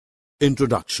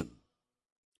Introduction.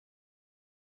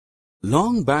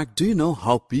 Long back, do you know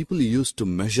how people used to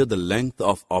measure the length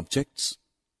of objects?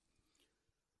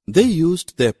 They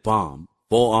used their palm,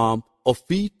 forearm, or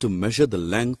feet to measure the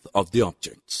length of the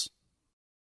objects.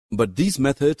 But these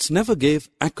methods never gave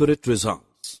accurate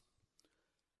results.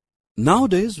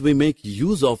 Nowadays, we make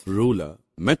use of ruler,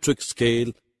 metric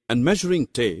scale, and measuring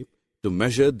tape to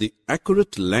measure the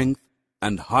accurate length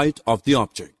and height of the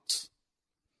objects.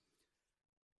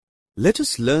 Let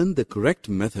us learn the correct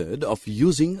method of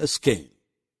using a scale.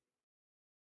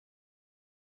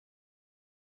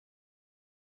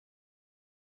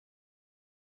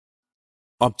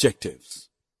 Objectives.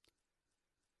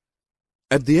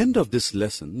 At the end of this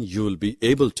lesson, you will be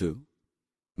able to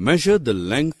measure the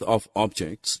length of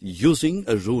objects using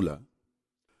a ruler,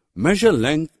 measure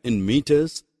length in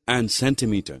meters and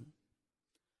centimeter,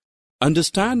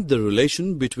 understand the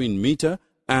relation between meter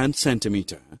and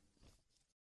centimeter.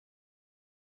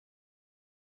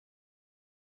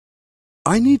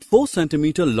 I need 4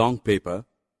 centimeter long paper.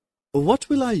 What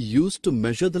will I use to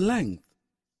measure the length?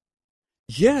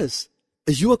 Yes,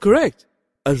 you are correct.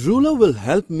 A ruler will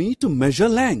help me to measure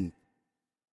length.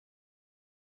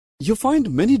 You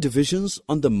find many divisions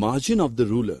on the margin of the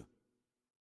ruler.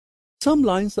 Some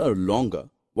lines are longer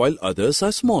while others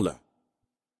are smaller.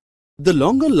 The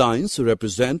longer lines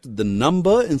represent the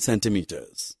number in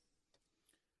centimeters.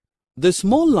 The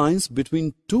small lines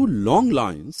between two long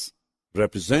lines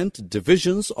represent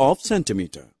divisions of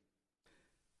centimeter.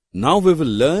 Now we will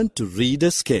learn to read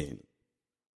a scale.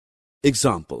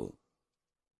 Example.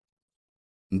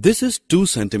 This is 2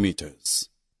 centimeters.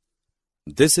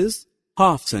 This is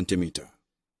half centimeter.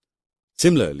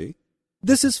 Similarly,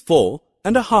 this is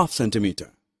 4.5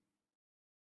 centimeter.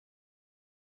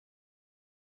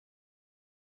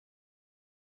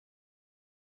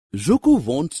 Ruku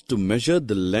wants to measure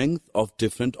the length of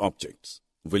different objects.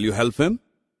 Will you help him?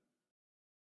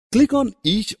 Click on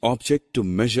each object to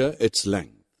measure its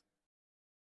length.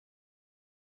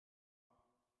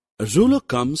 A ruler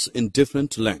comes in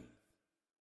different lengths.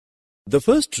 The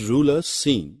first ruler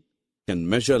seen can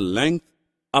measure length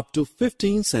up to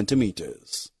 15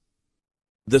 centimeters.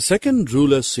 The second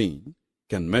ruler seen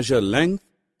can measure length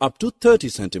up to 30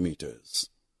 centimeters.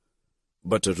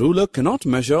 But a ruler cannot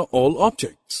measure all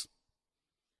objects.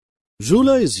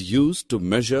 Ruler is used to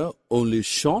measure only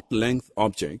short-length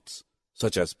objects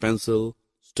such as pencil,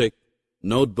 stick,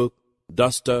 notebook,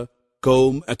 duster,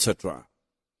 comb, etc.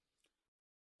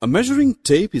 A measuring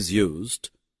tape is used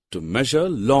to measure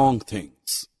long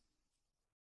things.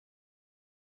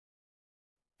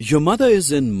 Your mother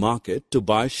is in market to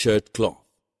buy shirt cloth.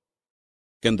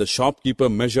 Can the shopkeeper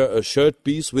measure a shirt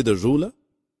piece with a ruler?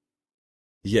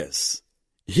 Yes,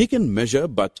 he can measure,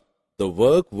 but the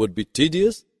work would be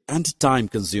tedious and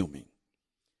time-consuming.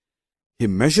 He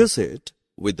measures it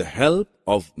with the help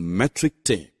of metric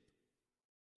tape.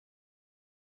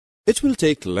 It will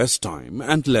take less time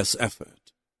and less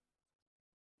effort.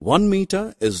 1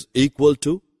 meter is equal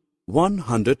to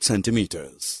 100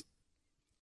 centimeters.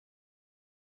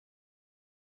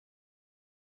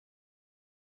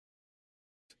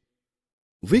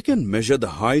 We can measure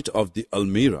the height of the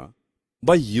almirah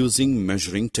by using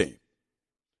measuring tape.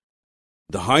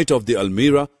 The height of the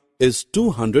almirah is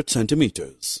 200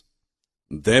 centimeters.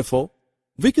 Therefore,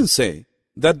 we can say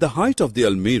that the height of the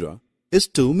almirah is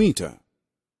 2 meters.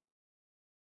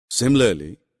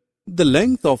 Similarly, the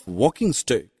length of walking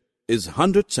stick is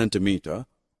 100 centimeters,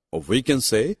 or we can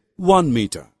say 1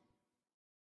 meter.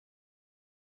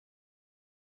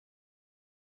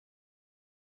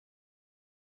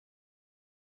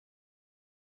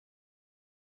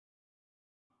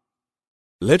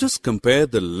 Let us compare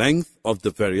the length of the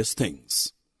various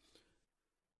things.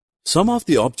 Some of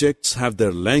the objects have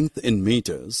their length in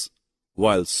meters,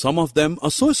 while some of them are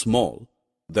so small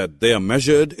that they are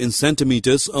measured in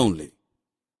centimeters only.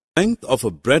 The length of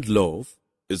a bread loaf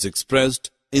is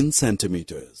expressed in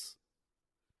centimeters.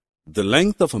 The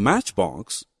length of a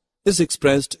matchbox is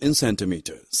expressed in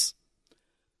centimeters.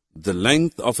 The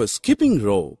length of a skipping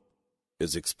rope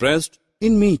is expressed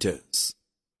in meters.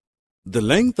 The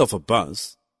length of a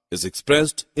bus is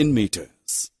expressed in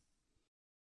meters.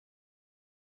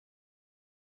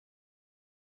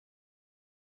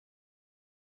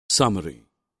 Summary.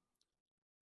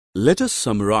 Let us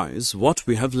summarize what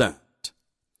we have learned.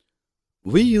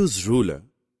 We use ruler,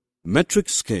 metric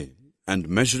scale, and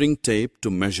measuring tape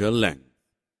to measure length.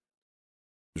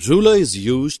 Ruler is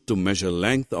used to measure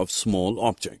length of small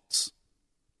objects.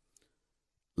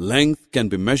 Length can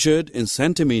be measured in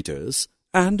centimeters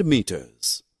and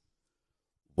meters.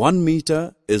 1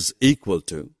 meter is equal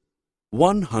to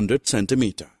 100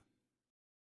 centimeters.